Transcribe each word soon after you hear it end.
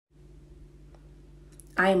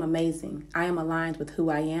I am amazing. I am aligned with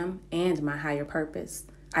who I am and my higher purpose.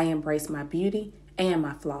 I embrace my beauty and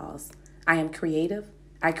my flaws. I am creative.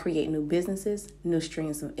 I create new businesses, new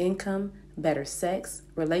streams of income, better sex,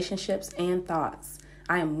 relationships, and thoughts.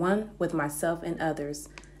 I am one with myself and others.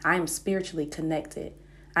 I am spiritually connected.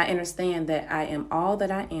 I understand that I am all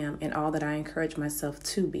that I am and all that I encourage myself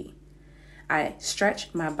to be. I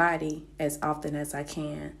stretch my body as often as I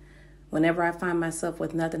can. Whenever I find myself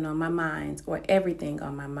with nothing on my mind or everything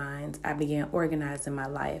on my mind, I begin organizing my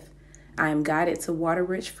life. I am guided to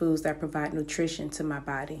water-rich foods that provide nutrition to my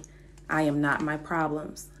body. I am not my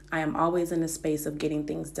problems. I am always in a space of getting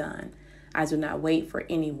things done. I do not wait for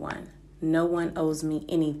anyone. No one owes me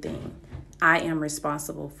anything. I am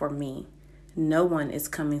responsible for me. No one is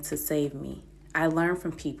coming to save me. I learn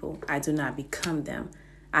from people. I do not become them.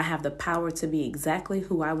 I have the power to be exactly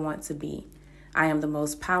who I want to be. I am the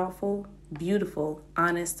most powerful, beautiful,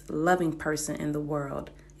 honest, loving person in the world.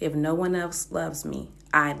 If no one else loves me,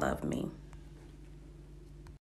 I love me.